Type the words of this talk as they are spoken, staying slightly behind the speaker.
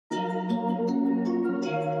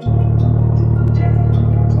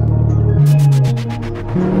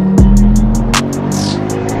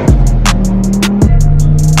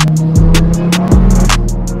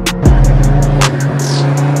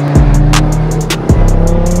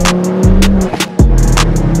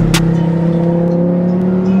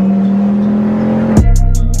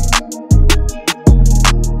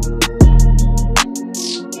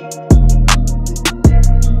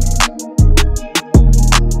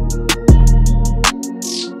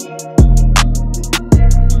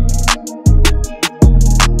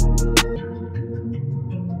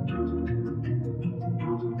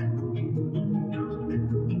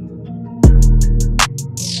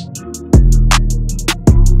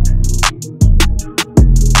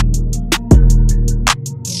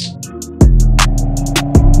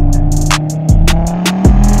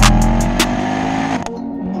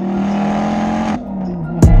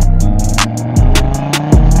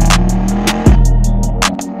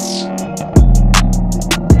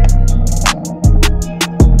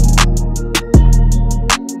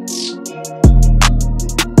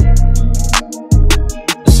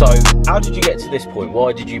this point?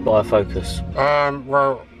 Why did you buy a Focus?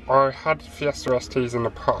 Well, I had Fiesta STs in the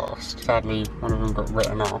past. Sadly, one of them got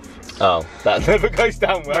written off. Oh, that never goes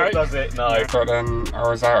down well, does it? No. But then I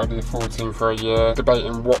was out of the 14 for a year,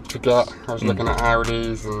 debating what to get. I was looking at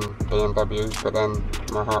Audis and BMWs, but then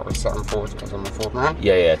my heart was set on Fords because I'm a Ford man.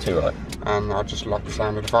 Yeah, too right. And I just liked the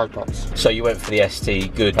sound of the 5-tops. So you went for the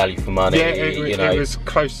ST, good value for money. Yeah, it was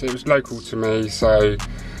close. It was local to me, so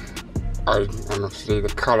and obviously the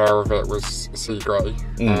colour of it was sea grey.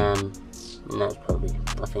 And that was probably,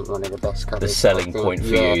 I think, one of the best colours. The selling point for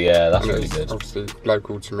you, yeah, that's really good. Obviously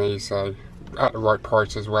local to me, so at the right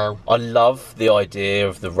price as well. I love the idea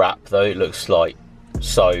of the wrap though. It looks like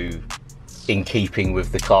so in keeping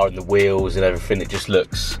with the car and the wheels and everything. It just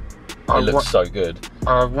looks, so good.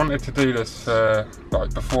 I wanted to do this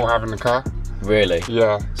like before having the car. Really?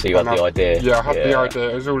 Yeah. So you had the idea? Yeah, I had the idea.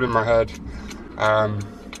 It was all in my head.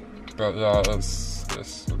 But yeah,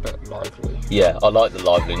 it's a bit lively. Yeah, I like the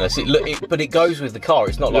liveliness. But it goes with the car.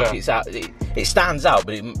 It's not like it's out. It stands out,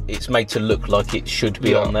 but it's made to look like it should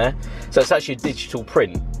be on there. So it's actually a digital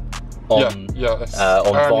print on on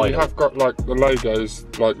vinyl. You have got like the logos,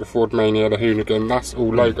 like the Ford Mania, the Hoonigan. That's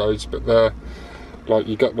all logos, but they're like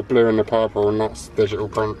you get the blue and the purple, and that's digital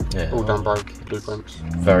print. Yeah, all done by Blueprints.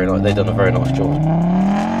 Very nice. They've done a very nice job.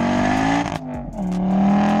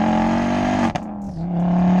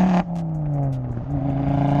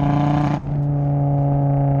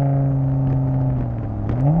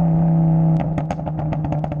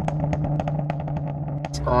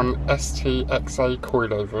 On STXA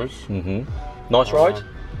coilovers. Nice ride?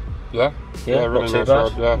 Yeah, really not too nice bad.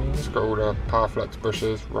 ride, yeah. It's got all the Powerflex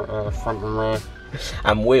bushes, front and rear.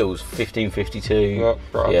 And wheels, 1552. Yeah,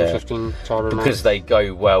 got up to 15 tire. Because they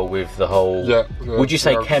go well with the whole... Would you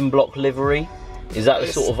say Chem block livery? Is that the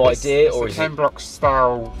sort of idea? Or is Chem block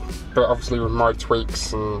style, but obviously with my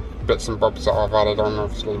tweaks and bits and bobs that I've added on,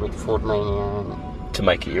 obviously with the Ford Mania. To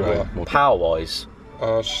make it your own. Power-wise?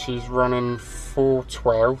 She's running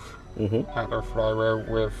 412 at the flywheel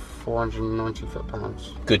with 490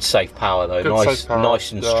 foot-pounds. Good safe power though,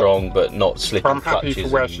 nice and strong, but not slipping I'm happy for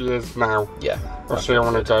where she is now. Yeah. Obviously I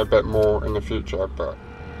want to go a bit more in the future, but...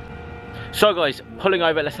 So guys, pulling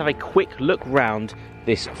over, let's have a quick look round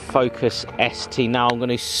this Focus ST. Now I'm going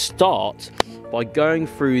to start by going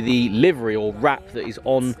through the livery or wrap that is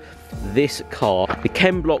on this car. The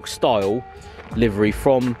Chem block style livery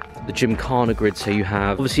from the Gymkhana grid. So you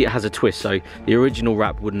have, obviously it has a twist, so the original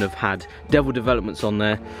wrap wouldn't have had Devil Developments on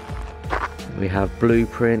there. We have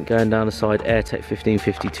Blueprint going down the side, AirTech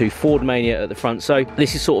 1552, Ford Mania at the front. So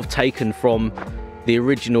this is sort of taken from the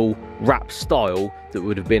original wrap style that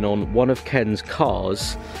would have been on one of Ken's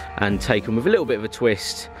cars and taken with a little bit of a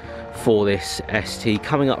twist for this ST.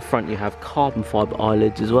 Coming up front you have carbon fibre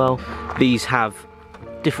eyelids as well. These have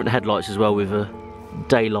different headlights as well with a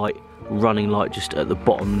daylight running light just at the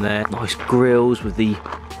bottom there. Nice grills with the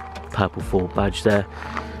purple Ford badge there.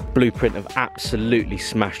 Blueprint have absolutely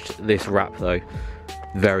smashed this wrap though.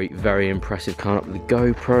 Very, very impressive. Coming up with the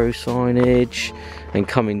GoPro signage and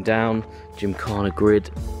coming down Gymkhana grid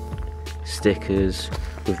stickers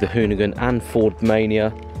with the Hoonigan and Ford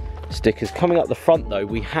Mania stickers. Coming up the front though,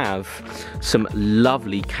 we have some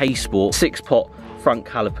lovely K-Sport 6-pot front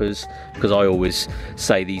calipers, because I always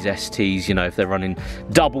say these STs, you know, if they're running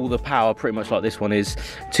double the power, pretty much like this one is,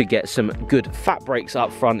 to get some good fat brakes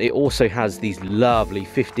up front. It also has these lovely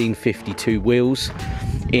 1552 wheels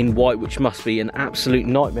in white, which must be an absolute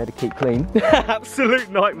nightmare to keep clean.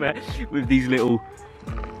 Absolute nightmare with these little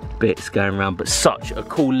bits going around, but such a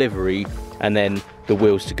cool livery. And then the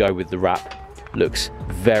wheels to go with the wrap. Looks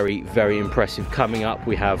very, very impressive. Coming up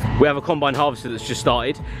we have a combine harvester that's just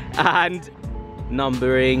started, and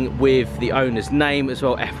numbering with the owner's name as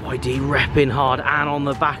well, FYD repping hard, and on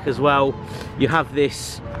the back as well you have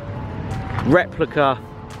this replica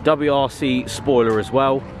WRC spoiler as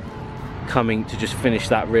well, coming to just finish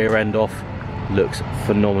that rear end off. Looks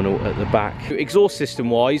phenomenal at the back. Exhaust system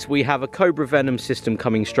wise, we have a Cobra Venom system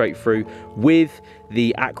coming straight through with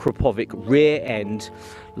the Akrapovic rear end.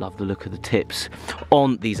 Love the look of the tips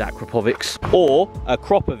on these Akrapovics, or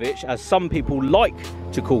Akrapovic as some people like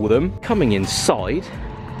to call them. Coming inside,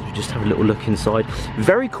 just have a little look inside.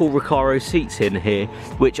 Very cool Recaro seats in here,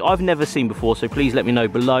 which I've never seen before, so please let me know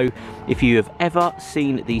below if you have ever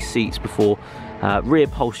seen these seats before. Rear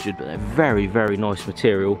upholstered, but they're very, very nice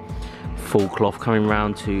material. Full cloth coming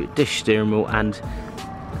round to dish steering wheel, and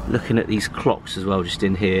looking at these clocks as well just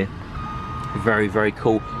in here. Very, very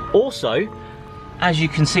cool. Also, as you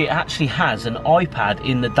can see, it actually has an iPad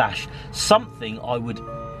in the dash, something I would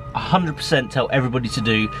 100% tell everybody to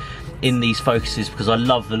do in these Focuses, because I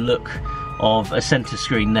love the look of a centre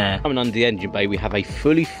screen there. Coming under the engine bay, we have a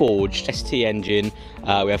fully forged ST engine.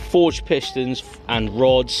 We have forged pistons and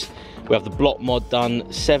rods. We have the block mod done,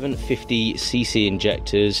 750cc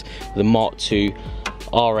injectors, the Mark II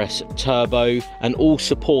RS turbo, and all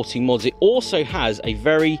supporting mods. It also has a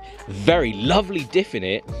very, very lovely diff in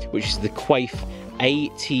it, which is the Quaife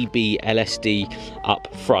ATB LSD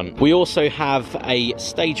up front. We also have a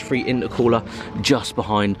stage 3 intercooler just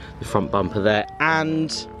behind the front bumper there,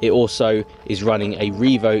 and it also is running a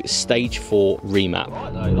Revo stage 4 remap.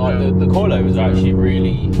 Like the coilovers are actually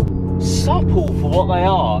really supple for what they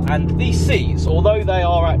are, and these seats, although they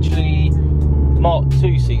are actually Mark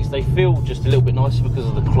II seats, they feel just a little bit nicer because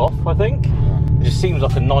of the cloth, I think. It just seems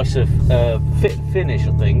like a nicer fit and finish,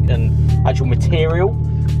 I think, and actual material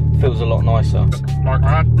feels a lot nicer. Like, I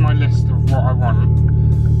had my list of what I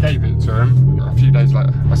want, gave it to them. A few days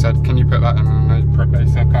later, I said, can you put that in? And they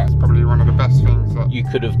said that's probably one of the best things that you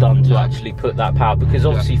could have done to actually put that power, because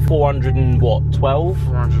obviously 412?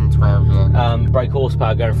 412, yeah. Brake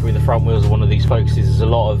horsepower going through the front wheels of one of these Focuses is a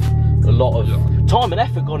lot of time and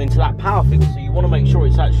effort gone into that power figure, so you want to make sure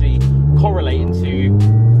it's actually correlating to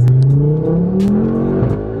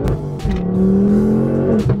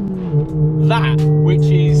that, which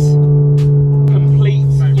is complete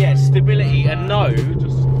stability. And no,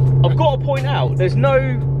 I've got to point out, there's no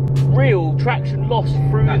real traction loss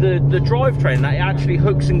through the drivetrain, that it actually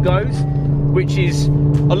hooks and goes, which is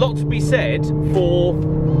a lot to be said for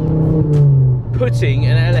putting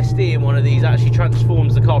an LSD in one of these. Actually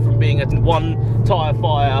transforms the car from being a one tyre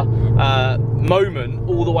fire moment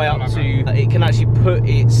all the way up to it can actually put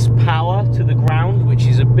its power to the ground, which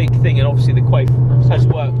is a big thing. And obviously the Quaife has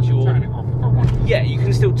worked you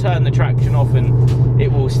can still turn the traction off and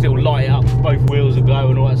it will still light up, both wheels will go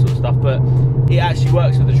and all that sort of stuff, but it actually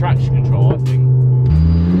works with the traction control, I think.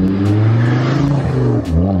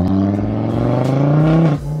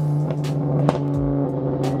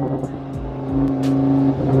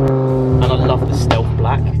 And I love the stealth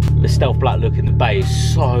black. The stealth black look in the bay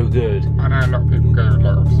is so good. I know a lot of people go with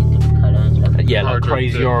like obviously different colours, like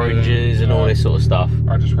crazy oranges and all this sort of stuff.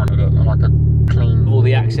 I just wanted it like a clean. All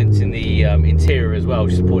the accents in the interior as well,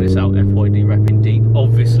 support this out, FYD repping deep,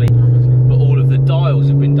 obviously. But all of the dials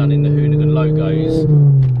have been done in the Hoonigan logos.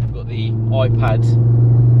 We've got the iPad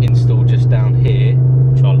installed just down here,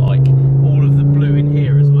 which I like. All of the blue in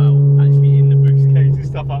here as well, actually in the boost cage and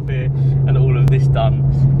stuff up here, and all of this done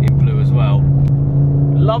in blue as well.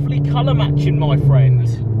 Lovely colour matching, my friend.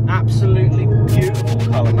 Absolutely beautiful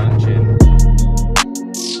colour matching.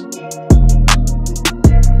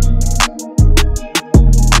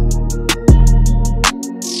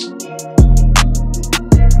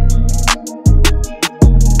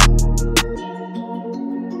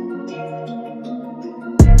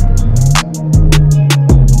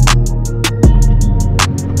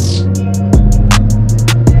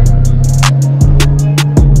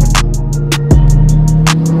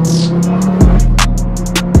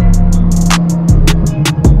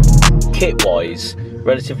 Kit-wise,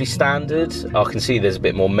 relatively standard. I can see there's a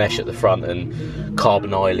bit more mesh at the front and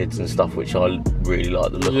carbon eyelids and stuff, which I really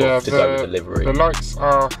like the look of to go with the livery. The lights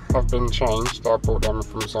have been changed. I bought them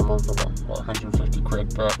from someone for about 150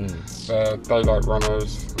 quid, but they're daylight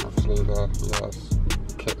runners. Obviously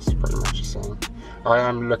the kit's pretty much the same. I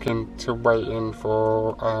am looking to wait in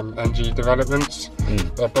for NG developments.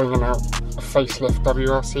 They're bringing out a facelift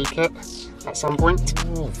WRC kit at some point.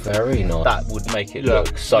 Oh, very nice. That would make it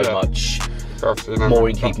look so much more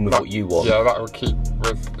in keeping with what you want. Yeah, that would keep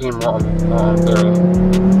within what I'm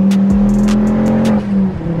doing.